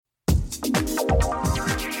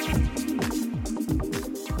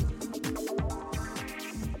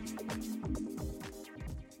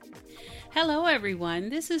Hello, everyone.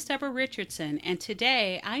 This is Deborah Richardson, and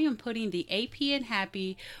today I am putting the AP in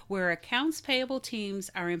Happy, where accounts payable teams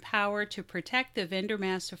are empowered to protect the vendor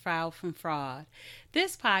master file from fraud.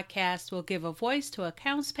 This podcast will give a voice to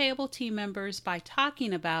accounts payable team members by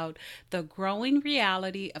talking about the growing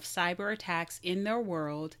reality of cyber attacks in their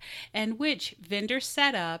world and which vendor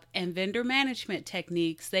setup and vendor management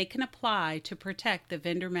techniques they can apply to protect the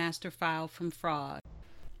vendor master file from fraud.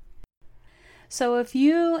 So if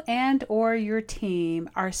you and or your team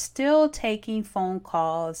are still taking phone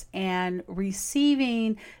calls and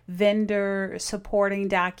receiving vendor supporting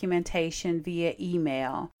documentation via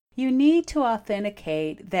email, you need to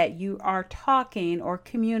authenticate that you are talking or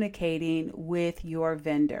communicating with your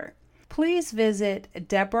vendor. Please visit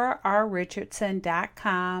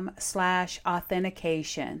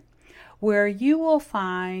deborah.rrichardson.com/authentication, where you will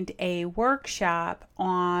find a workshop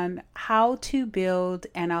on how to build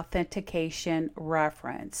an authentication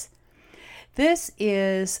reference. This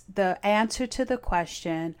is the answer to the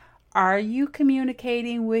question, are you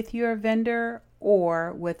communicating with your vendor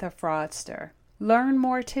or with a fraudster? Learn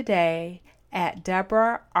more today at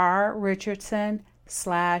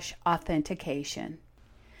deborah.rrichardson/authentication.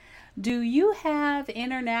 Do you have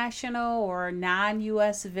international or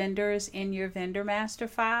non-US vendors in your vendor master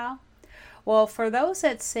file? Well, for those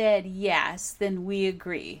that said yes, then we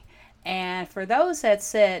agree. And for those that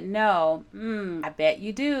said no, I bet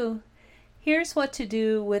you do. Here's what to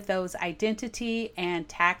do with those identity and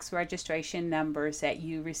tax registration numbers that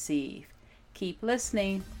you receive. Keep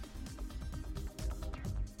listening.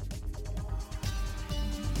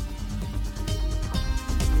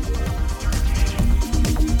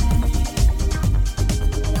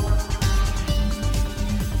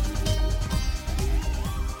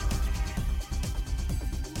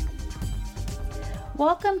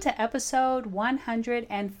 Welcome to episode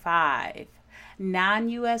 105.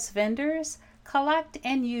 Non-US vendors collect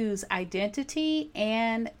and use identity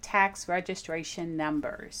and tax registration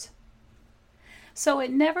numbers. So it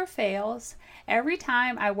never fails. Every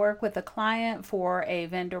time I work with a client for a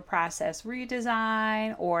vendor process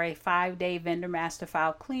redesign or a 5-day vendor master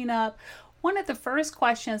file cleanup, one of the first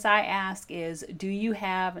questions I ask is, do you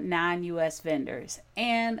have non-US vendors?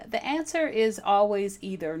 And the answer is always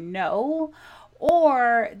either no,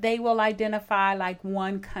 or they will identify like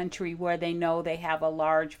one country where they know they have a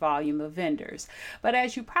large volume of vendors. But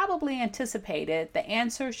as you probably anticipated, the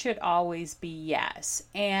answer should always be yes.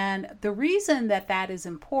 And the reason that that is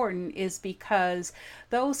important is because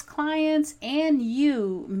those clients and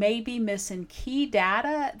you may be missing key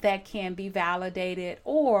data that can be validated,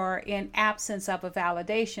 or in absence of a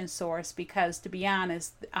validation source, because to be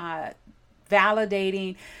honest,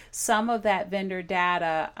 validating some of that vendor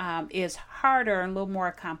data is harder and a little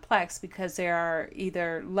more complex because there are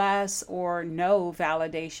either less or no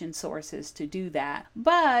validation sources to do that.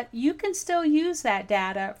 But you can still use that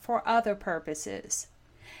data for other purposes.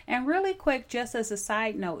 And really quick, just as a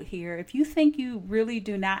side note here, if you think you really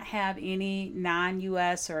do not have any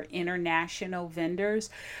non-US or international vendors,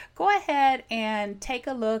 go ahead and take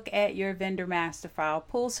a look at your vendor master file.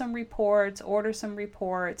 Pull some reports, order some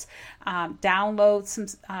reports, download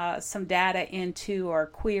some data into or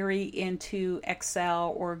query into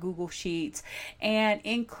Excel or Google Sheets, and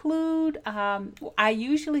include, I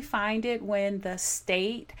usually find it when the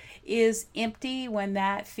state is empty, when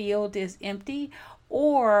that field is empty,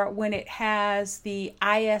 or when it has the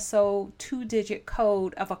ISO 2-digit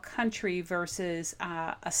code of a country versus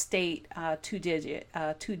a state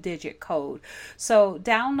two-digit code. So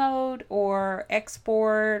download or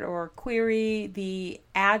export or query the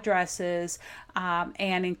addresses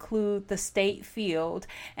and include the state field.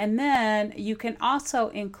 And then you can also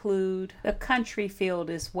include the country field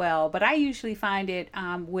as well. But I usually find it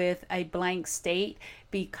with a blank state,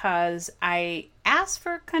 because I ask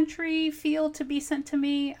for country field to be sent to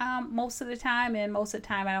me most of the time, and most of the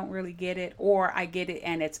time I don't really get it, or I get it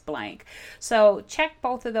and it's blank. So check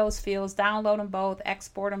both of those fields, download them both,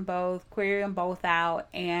 export them both, query them both out,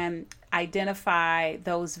 and identify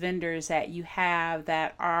those vendors that you have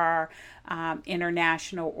that are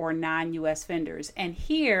international or non-US vendors. And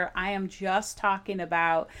here I am just talking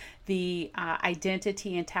about the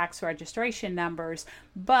identity and tax registration numbers,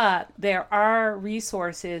 but there are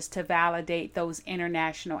resources to validate those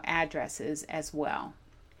international addresses as well.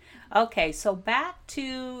 Okay, so back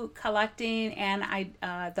to collecting and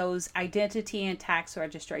those identity and tax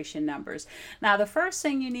registration numbers. Now, the first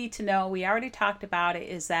thing you need to know, we already talked about it,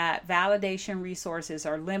 is that validation resources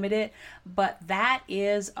are limited, but that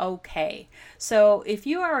is okay. So if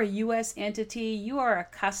you are a U.S. entity, you are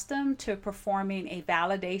accustomed to performing a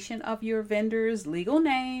validation of your vendor's legal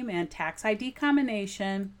name and tax ID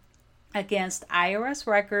combination against IRS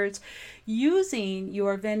records using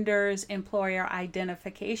your vendor's employer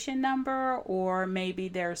identification number, or maybe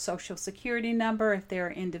their social security number if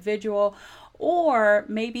they're individual, or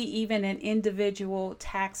maybe even an individual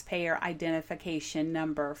taxpayer identification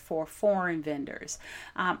number for foreign vendors.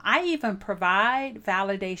 I even provide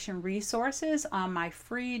validation resources on my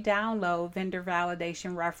free download vendor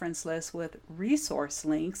validation reference list with resource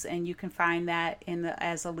links, and you can find that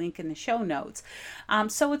as a link in the show notes.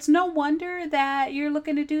 So it's no wonder that you're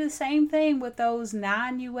looking to do the same thing with those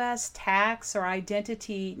non-US tax or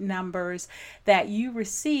identity numbers that you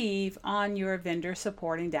receive on your vendor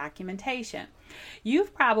supporting documentation.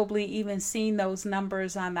 You've probably even seen those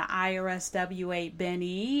numbers on the IRS W-8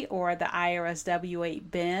 BIN-E or the IRS W-8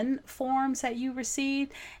 BIN forms that you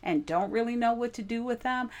received and don't really know what to do with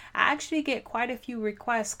them. I actually get quite a few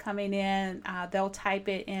requests coming in. They'll type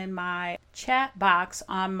it in my chat box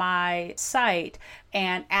on my site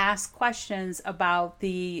and ask questions about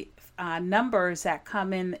the numbers that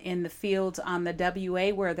come in the fields on the WA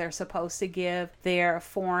where they're supposed to give their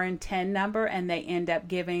foreign TIN number, and they end up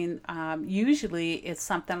giving, usually it's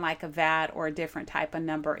something like a VAT or a different type of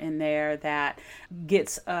number in there that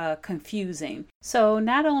gets confusing. So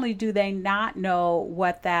not only do they not know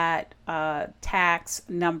what that tax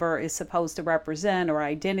number is supposed to represent or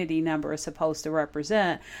identity number is supposed to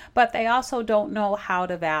represent, but they also don't know how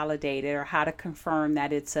to validate it or how to confirm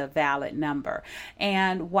that it's a valid number.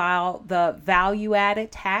 And while the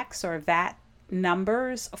value-added tax or VAT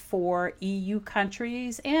numbers for EU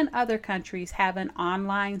countries and other countries have an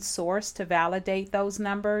online source to validate those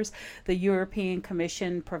numbers, the European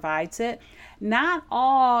Commission provides it. Not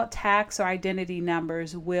all tax or identity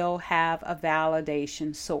numbers will have a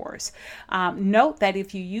validation source. Note that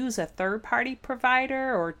if you use a third-party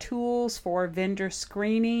provider or tools for vendor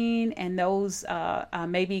screening and those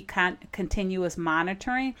maybe continuous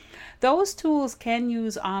monitoring, those tools can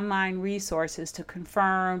use online resources to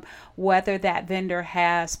confirm whether that vendor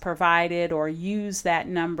has provided or used that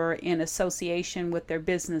number in association with their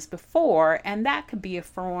business before, and that could be a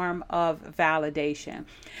form of validation.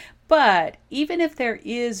 But even if there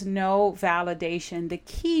is no validation, the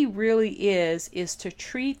key really is to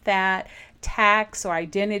treat that tax or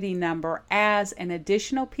identity number as an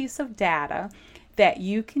additional piece of data that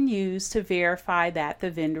you can use to verify that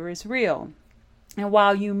the vendor is real. And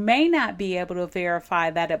while you may not be able to verify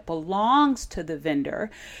that it belongs to the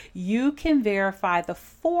vendor, you can verify the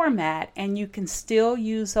format, and you can still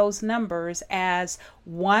use those numbers as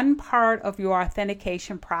one part of your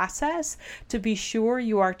authentication process to be sure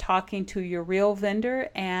you are talking to your real vendor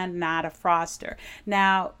and not a fraudster.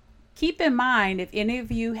 Now, keep in mind, if any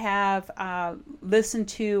of you have listened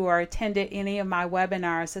to or attended any of my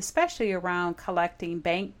webinars, especially around collecting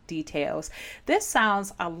bank details, this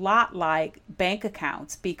sounds a lot like bank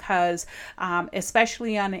accounts because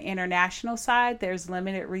especially on the international side, there's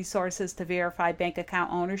limited resources to verify bank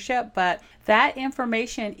account ownership, but that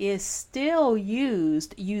information is still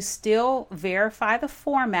used. You still verify the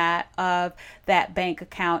format of that bank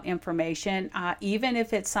account information, even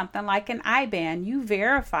if it's something like an IBAN, you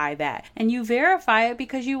verify that. And you verify it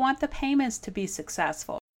because you want the payments to be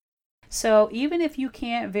successful. So even if you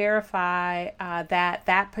can't verify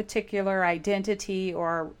that particular identity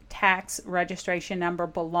or tax registration number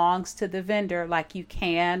belongs to the vendor, like you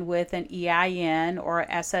can with an EIN or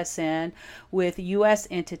SSN with U.S.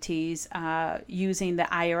 entities using the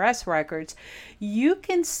IRS records, you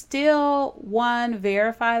can still, one,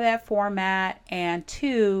 verify that format, and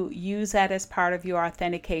two, use that as part of your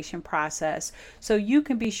authentication process so you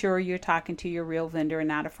can be sure you're talking to your real vendor and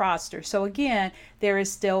not a fraudster. So again, there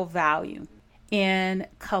is still value in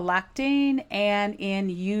collecting and in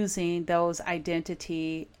using those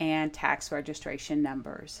identity and tax registration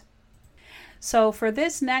numbers. So for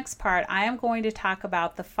this next part, I am going to talk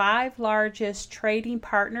about the 5 largest trading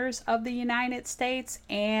partners of the United States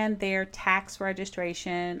and their tax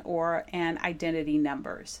registration and identity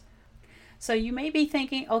numbers. So you may be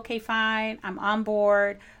thinking, okay, fine, I'm on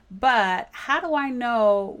board, but how do I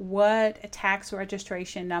know what tax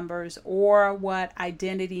registration numbers or what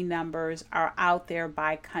identity numbers are out there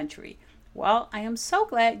by country? Well, I am so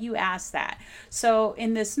glad you asked that. So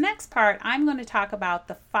in this next part, I'm going to talk about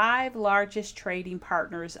the 5 largest trading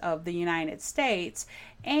partners of the United States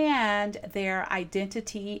and their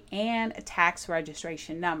identity and tax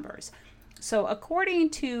registration numbers. So according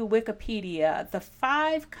to Wikipedia, the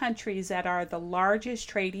 5 countries that are the largest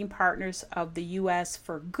trading partners of the U.S.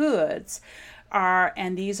 for goods are,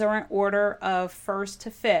 and these are in order of first to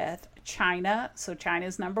fifth, China. So China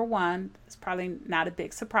is number 1. It's probably not a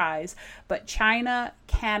big surprise, but China,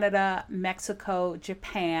 Canada, Mexico,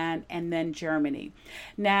 Japan, and then Germany.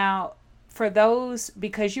 Now, for those,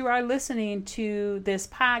 because you are listening to this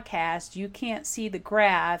podcast, you can't see the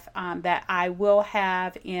graph that I will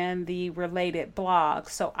have in the related blog.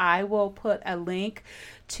 So I will put a link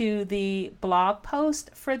to the blog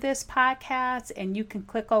post for this podcast, and you can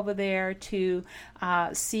click over there to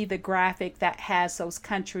see the graphic that has those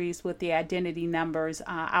countries with the identity numbers.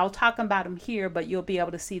 I'll talk about them here, but you'll be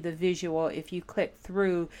able to see the visual if you click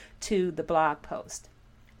through to the blog post.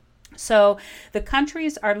 So the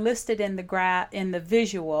countries are listed in the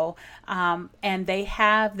visual, and they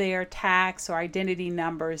have their tax or identity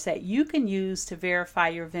numbers that you can use to verify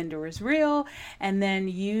your vendor is real, and then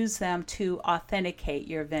use them to authenticate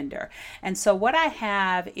your vendor. And so what I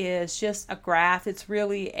have is just a graph. It's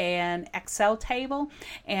really an Excel table,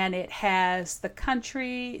 and it has the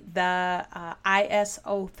country, the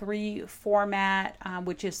ISO3 format,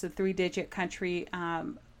 which is the 3-digit country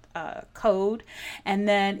code, and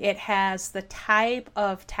then it has the type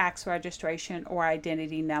of tax registration or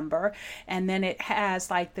identity number, and then it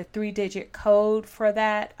has like the 3-digit code for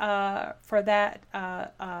that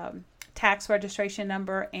tax registration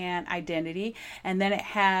number and identity, and then it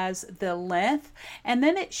has the length, and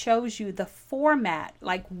then it shows you the format,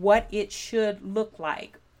 like what it should look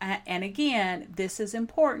like. And again, this is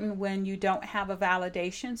important when you don't have a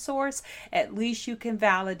validation source. At least you can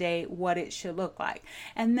validate what it should look like.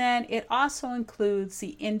 And then it also includes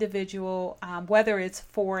the individual, whether it's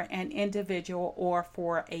for an individual or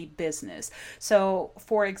for a business. So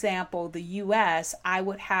for example, the US, I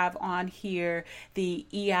would have on here the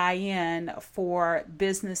EIN for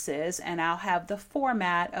businesses, and I'll have the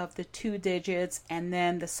format of the 2 digits and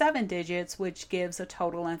then the 7 digits, which gives a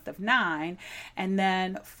total length of 9. And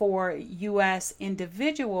then for U.S.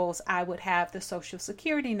 individuals, I would have the Social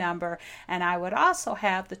Security number, and I would also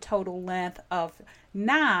have the total length of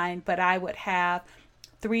 9, but I would have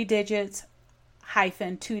 3 digits,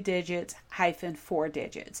 hyphen 2 digits, hyphen 4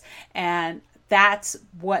 digits. And that's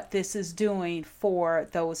what this is doing for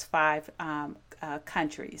those 5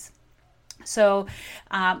 countries. So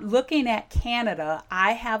looking at Canada,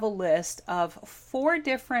 I have a list of 4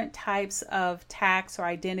 different types of tax or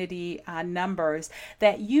identity numbers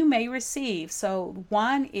that you may receive. So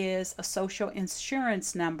one is a social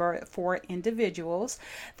insurance number for individuals.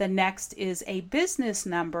 The next is a business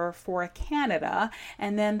number for Canada.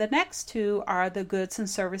 And then the next 2 are the goods and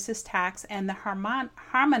services tax and the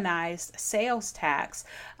harmonized sales tax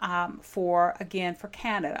for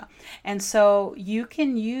Canada. And so you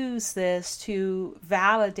can use this to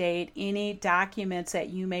validate any documents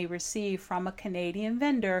that you may receive from a Canadian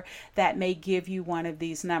vendor that may give you one of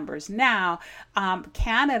these numbers. Now,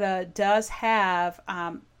 Canada does have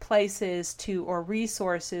places to or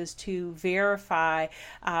resources to verify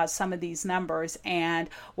some of these numbers, and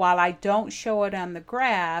while I don't show it on the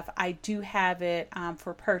graph, I do have it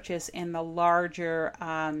for purchase in the larger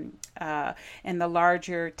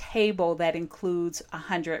table that includes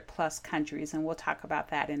 100+ countries, and we'll talk about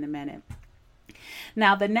that in a minute.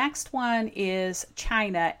 Now, the next one is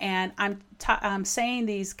China, and I'm saying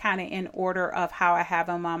these kind of in order of how I have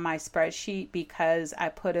them on my spreadsheet because I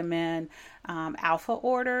put them in alpha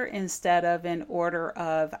order instead of in order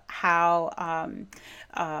of how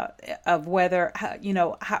of whether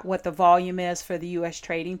what the volume is for the U.S.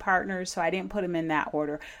 trading partners. So I didn't put them in that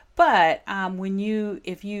order. But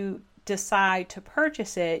if you decide to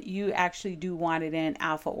purchase it, you actually do want it in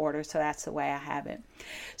alpha order. So that's the way I have it.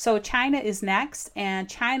 So China is next, and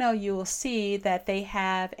China, you will see that they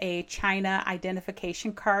have a China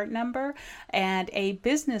identification card number and a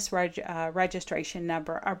business registration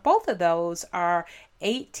number. Both of those are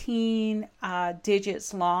 18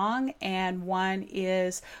 digits long, and one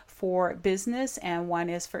is for business and one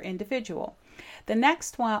is for individual. The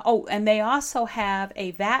next one, and they also have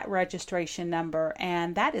a VAT registration number,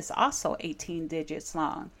 and that is also 18 digits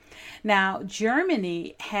long. Now,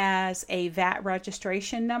 Germany has a VAT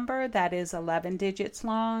registration number that is 11 digits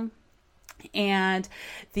long, and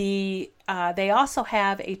they also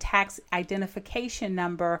have a tax identification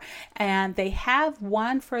number, and they have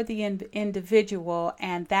one for the individual,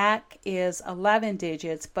 and that is 11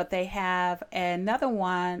 digits, but they have another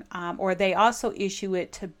one, or they also issue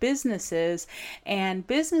it to businesses, and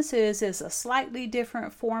businesses is a slightly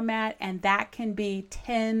different format, and that can be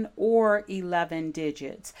 10 or 11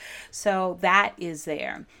 digits. So that is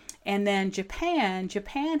there. And then Japan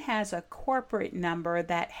has a corporate number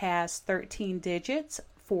that has 13 digits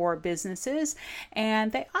for businesses,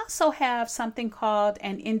 and they also have something called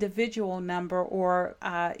an individual number, or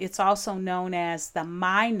it's also known as the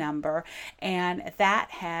My number, and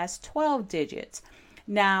that has 12 digits.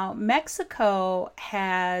 Now, Mexico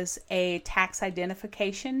has a tax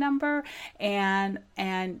identification number, and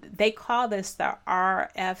they call this the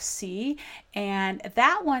RFC, and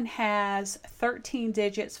that one has 13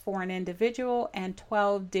 digits for an individual and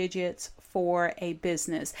 12 digits for a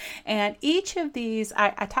business. And each of these,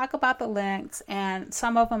 I talk about the links, and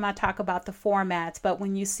some of them I talk about the formats, but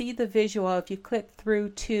when you see the visual, if you click through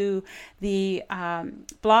to the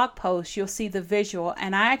blog post, you'll see the visual,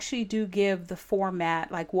 and I actually do give the format,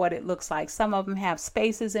 like what it looks like. Some of them have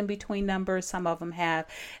spaces in between numbers, some of them have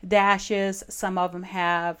dashes, some of them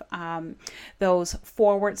have those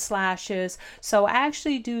forward slashes. So I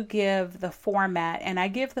actually do give the format, and I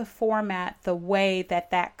give the format the way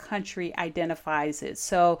that country identifies it.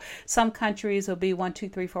 So some countries will be 1, 2,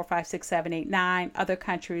 3, 4, 5, 6, 7, 8, 9. Other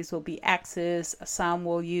countries will be X's. Some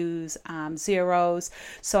will use zeros.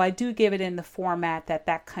 So I do give it in the format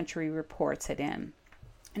that country reports it in.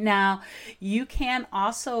 Now, you can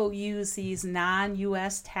also use these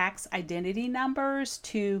non-US tax identity numbers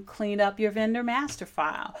to clean up your vendor master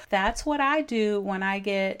file. That's what I do when I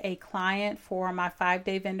get a client for my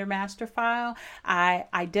 5-day vendor master file. I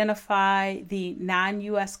identify the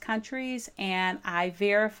non-US countries and I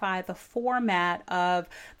verify the format of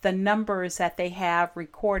the numbers that they have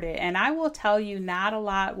recorded. And I will tell you, not a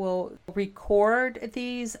lot will record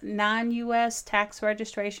these non-US tax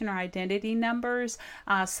registration or identity numbers.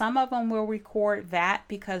 Some of them will record VAT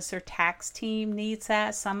because their tax team needs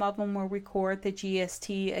that. Some of them will record the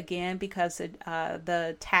GST again because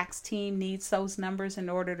the tax team needs those numbers in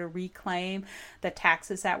order to reclaim the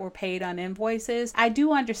taxes that were paid on invoices. I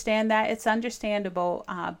do understand that. It's understandable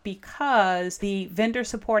because the vendor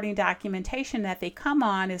supporting documentation that they come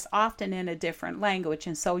on is often in a different language.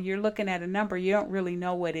 And so you're looking at a number, you don't really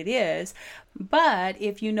know what it is. But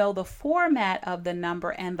if you know the format of the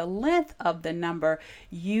number and the length of the number,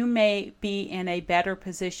 you may be in a better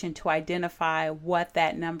position to identify what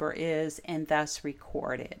that number is and thus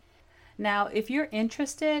record it. Now, if you're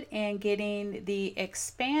interested in getting the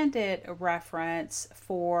expanded reference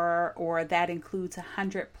or that includes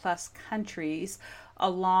 100 plus countries,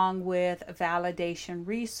 along with validation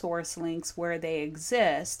resource links where they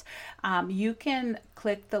exist, you can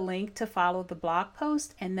click the link to follow the blog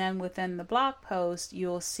post, and then within the blog post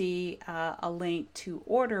you'll see a link to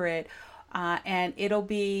order it. And it'll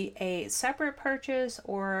be a separate purchase,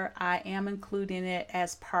 or I am including it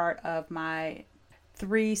as part of my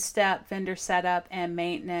 3-step vendor setup and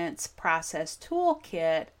maintenance process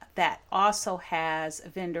toolkit that also has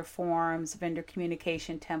vendor forms, vendor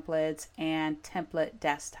communication templates, and template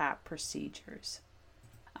desktop procedures.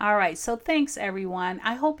 All right, so thanks everyone.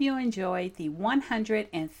 I hope you enjoyed the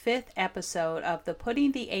 105th episode of the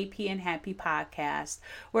Putting the AP in Happy podcast,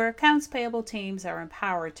 where accounts payable teams are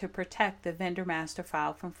empowered to protect the vendor master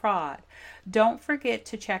file from fraud. Don't forget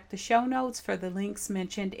to check the show notes for the links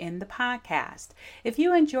mentioned in the podcast. If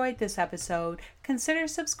you enjoyed this episode, consider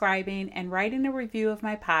subscribing and writing a review of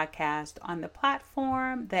my podcast on the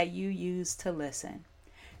platform that you use to listen.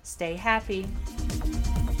 Stay happy.